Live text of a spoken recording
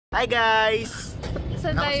Hi guys!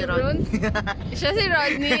 Saan tayo, Brun? Siya si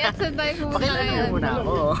Rodney at saan tayo pumunta ngayon? Muna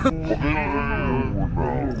ako.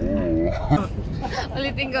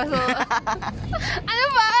 Ulitin ko. So, ano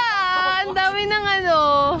ba? Ang dami ng ano.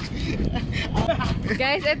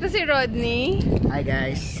 Guys, ito si Rodney. Hi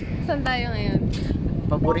guys. Saan tayo ngayon?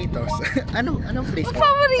 Burritos. Anong place?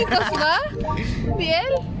 Favoritos ba?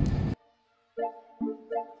 DL?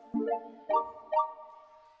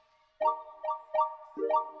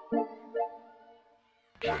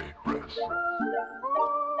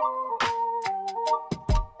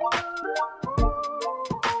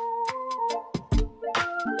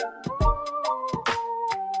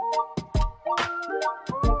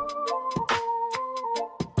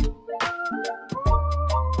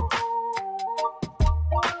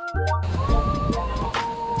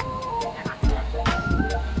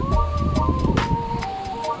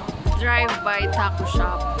 Drive-by taco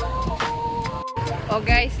shop. Oh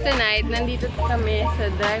guys, tonight, nandito kami sa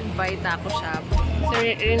drive-by taco shop. So,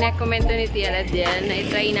 rin-recommend to ni Tia Ladel na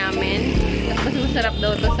i-try namin. At mas masarap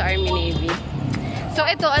daw to sa Army Navy. So,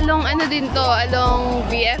 ito, along ano din to, along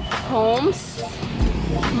BF Homes.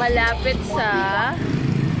 Malapit sa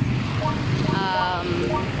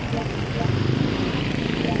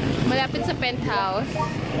Penthouse.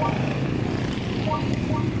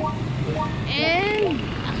 And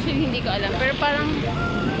actually, hindi ko alam. Pero parang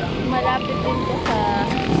malapit din ko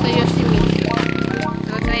sa Yoshimizu.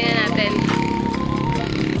 So, try na natin.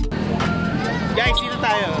 Guys, dito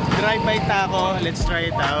tayo. Drive-by taco. Let's try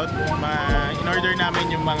it out. In-order namin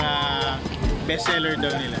yung mga bestseller daw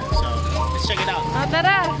nila. So, let's check it out. Oh,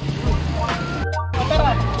 tara!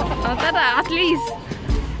 Oh, tara! At least!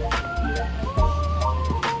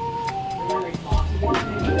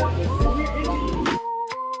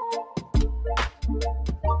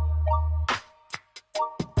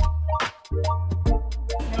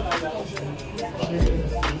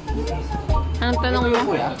 Anong tanong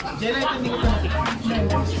mo?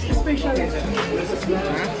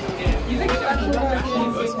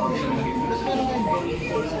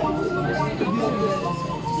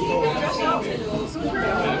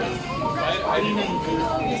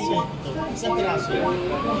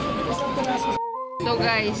 So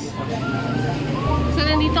guys,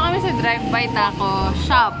 nandito kami sa drive-by taco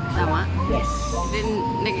shop, tama? Yes. Then,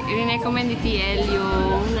 rin-recommend ni TL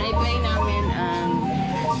yung na-try namin ang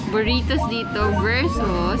burritos dito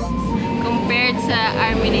versus compared sa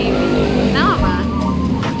Army Navy. Tama ba?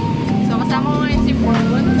 So, kasama ko ngayon si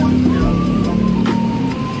Brun.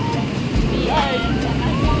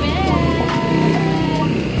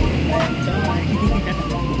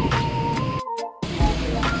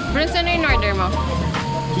 Brun, saan yung order mo?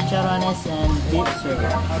 Chicharones and beef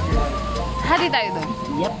sugar. Hati tayo doon?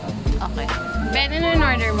 Yep. Okay. Ben, ano yung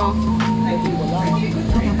order mo?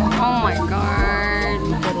 Oh my God.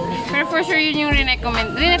 Pero for sure yun yung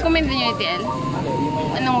rin-recommend. Rin-recommend din yung ETL?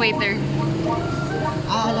 Anong waiter?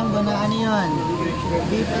 Alam ko na ano yun.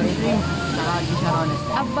 Beef and shrimp. Saka chicharones.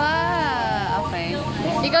 Aba! Okay.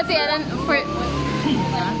 Ikaw, TL,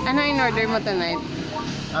 ano yung order mo tonight?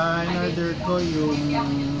 In-order ko yung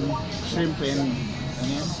shrimp and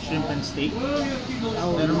shrimp and steak.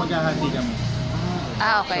 Pero maghahati kami.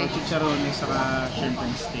 Ah, okay. So, chicharones saka shrimp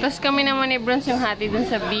and steak. Tapos kami naman ni Bruns yung hati dun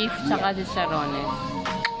sa beef tsaka chicharones.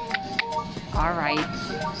 Alright.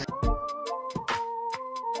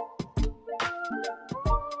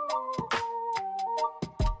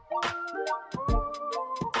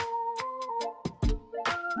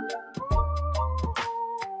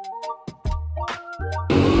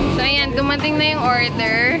 So, ayan. Dumating na yung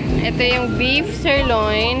order. Ito yung beef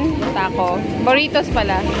sirloin taco. Burritos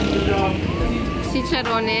pala.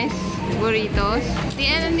 Chicharones, burritos.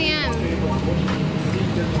 Ano yan?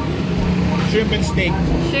 Shrimp and steak.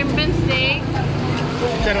 Shrimp and steak.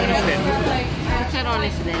 Chicharones din.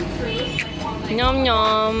 Chicharones din. Nyom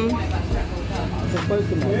nyom.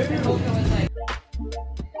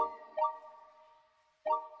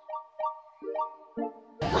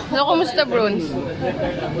 So, kumusta, Bruns?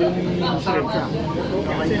 Sarap siya.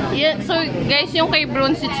 Yeah, so, guys, yung kay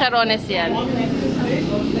Bruns, chicharones yan.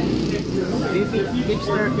 Beef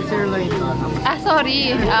sirloin. Ah,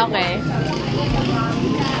 sorry. Okay.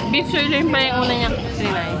 Beef sirloin pa yung una niya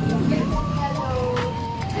trinay.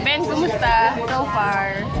 Ben, kumusta? So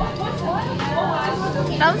far?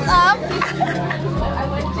 Thumbs up!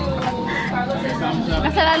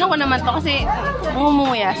 Kasalanan ko naman to kasi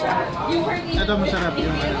umumuya siya. Ito masarap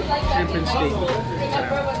yung shrimp and steak.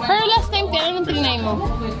 Pero last time, anong trinay mo?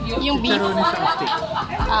 Yung beef? Chicharones sa steak.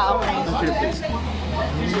 Ah, okay. Shrimp and steak.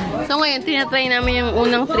 So ngayon, tinatry namin yung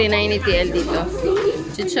unang trinay ni TL dito.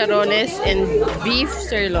 chicharones, and beef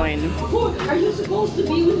sirloin.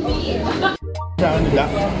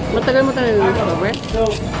 Matagal mo tayo nung October?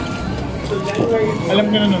 Alam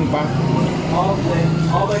nyo na nun pa.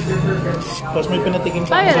 Tapos may pinatikim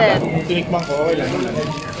pa. Tinikman ko, okay lang.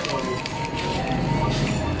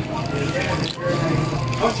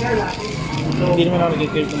 Hindi naman ako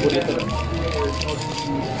nag-crave ng burrito.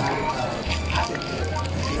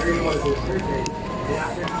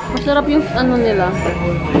 Masarap yung ano nila,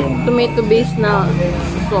 tomato based na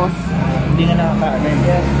sauce. Hindi nga nakakaano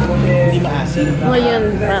yun. Hindi maasin. Ngayon,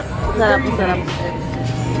 sarap.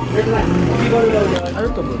 Ano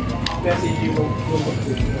to bro?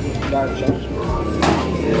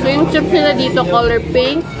 So yung chips nila dito, color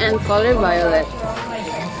pink and color violet.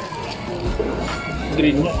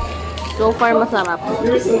 Green niya. So far, masarap.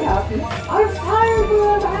 You're so happy. I'm tired,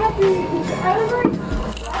 bro. I'm happy.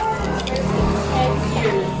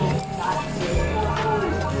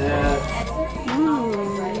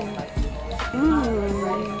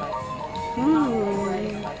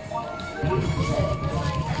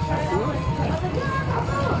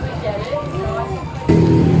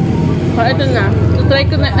 Ito na. So, try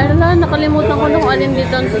ko na. Ala, nakalimutan ko na kung alin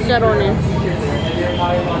dito ang chicharones.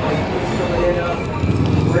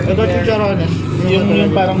 Ito chicharones.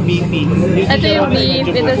 Yung parang beefy. Ito yung beef.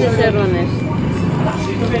 Ito chicharones.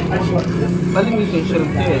 Baling dito yung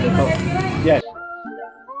shrimp nyo eh. Ito. Yes.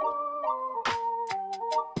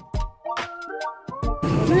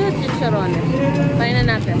 Chicharones. Try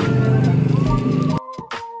na natin.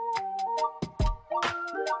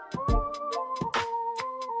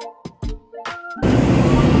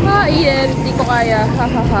 Iyan, hindi ko kaya.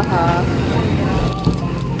 Hahaha.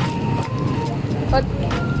 But,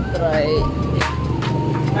 try.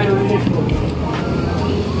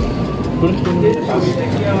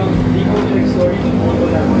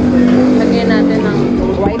 Lagyan natin ng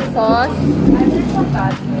white sauce,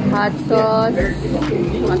 hot sauce,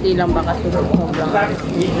 mati lang baka sobrang.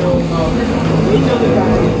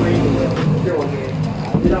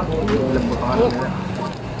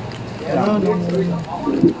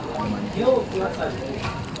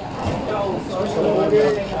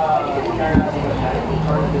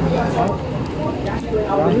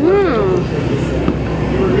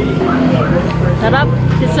 Sarap,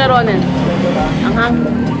 chicharones. Anghang.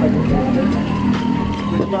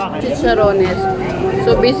 Chicharones.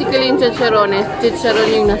 So basically yung chicharones, chicharon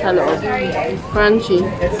yung nasa loob. Crunchy.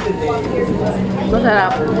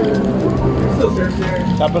 Masarap.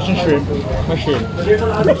 Tapos yung shrimp. Shrimp.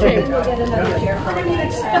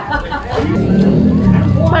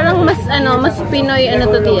 Parang mas mas Pinoy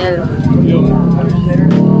to TL. Yung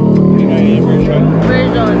Pinoy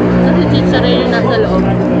version. Kasi chicharon yung nasa loob.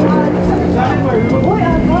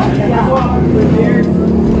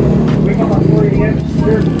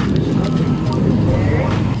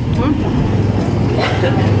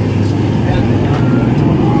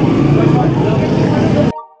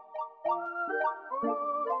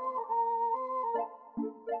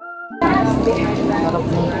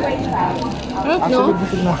 No?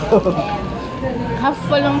 Busog na ako. Half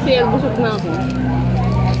pa lang TL, busog na ako.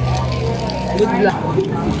 Good luck.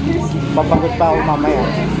 Papagod pa ako mamaya.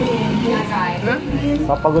 Huh?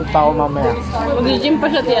 Papagod pa ako mamaya. Mag-gym pa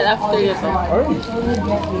siya TL after ito.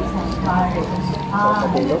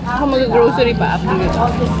 Ako mag-grocery pa after ito.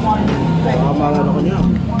 Mamalano ko niya.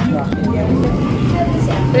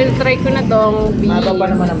 So, try ko na tong beef. Ano pa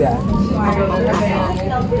naman ang biya?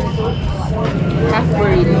 Half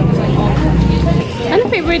burrito. Ano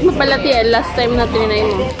favorite mo pala TL last time na trinay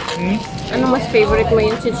mo? Ano mas favorite mo,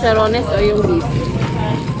 yung chicharones o yung beef?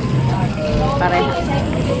 Pareha.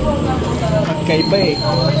 Magkaiba eh.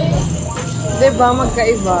 Diba?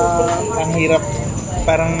 Magkaiba. Ang hirap.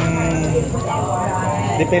 Parang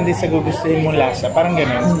depende sa gugustuhin mong lasa. Parang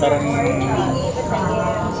ganun. Parang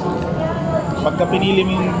pagka pinili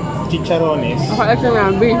mo yung chicharones,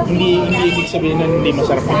 hindi ibig sabihin na hindi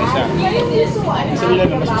masarap yung isa. Ibig sabihin lang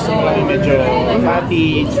na mas gusto mo lang yung medyo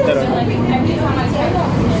fatty chicharones.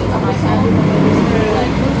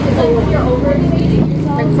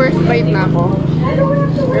 Nag-first bite na ako.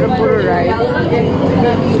 Pero puro rice.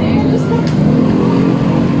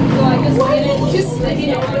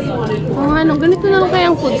 Ano, ganito na lang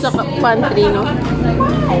kayang food sa pantry, no?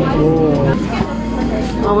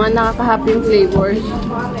 Oo nga, nakaka-happy yung flavors.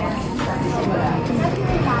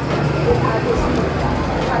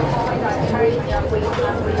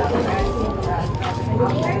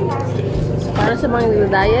 Para sa mga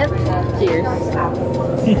nag-diet, cheers.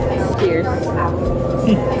 Cheers.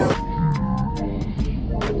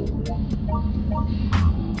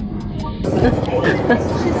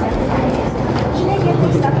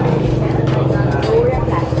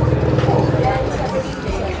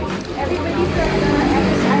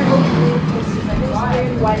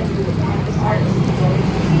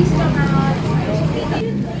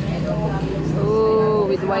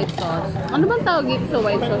 tawag dito sa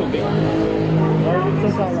white sauce?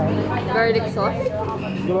 Garlic sauce?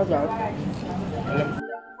 Di ba daw?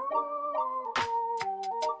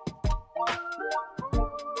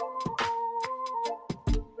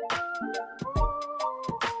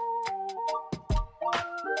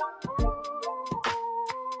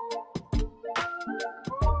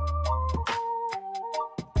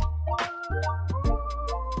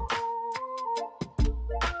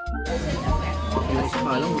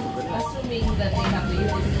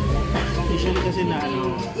 Usually kasi na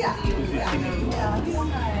ano,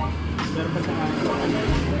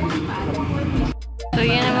 250. So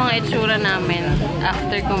yan ang mga itsura namin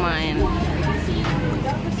after kumain.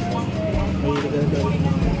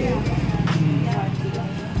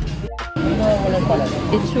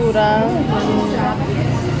 Itsura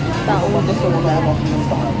taong busog na.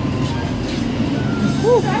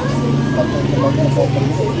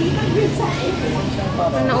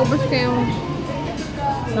 Naubos ko yung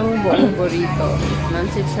buong burrito ng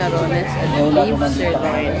Chicharones at beef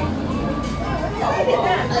sirloin.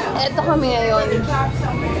 At eto kami ngayon.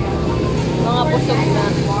 Mga busog na.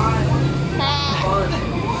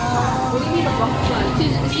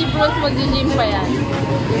 Si Bruce mag-gym pa yan.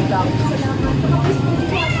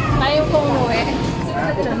 Tayo pong umuwi.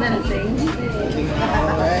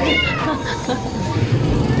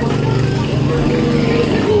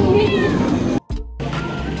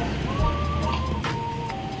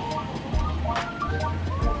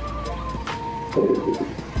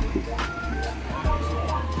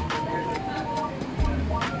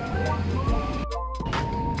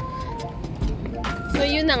 So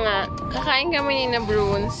yun na nga, kakain kami ni na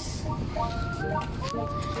Bruce,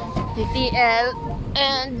 ni TL,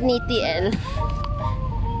 and ni TL,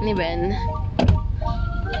 ni Ben.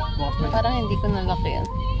 Parang hindi ko nalaki yan.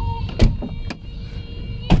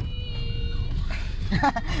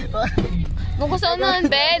 Kung saan naman,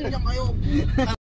 Ben?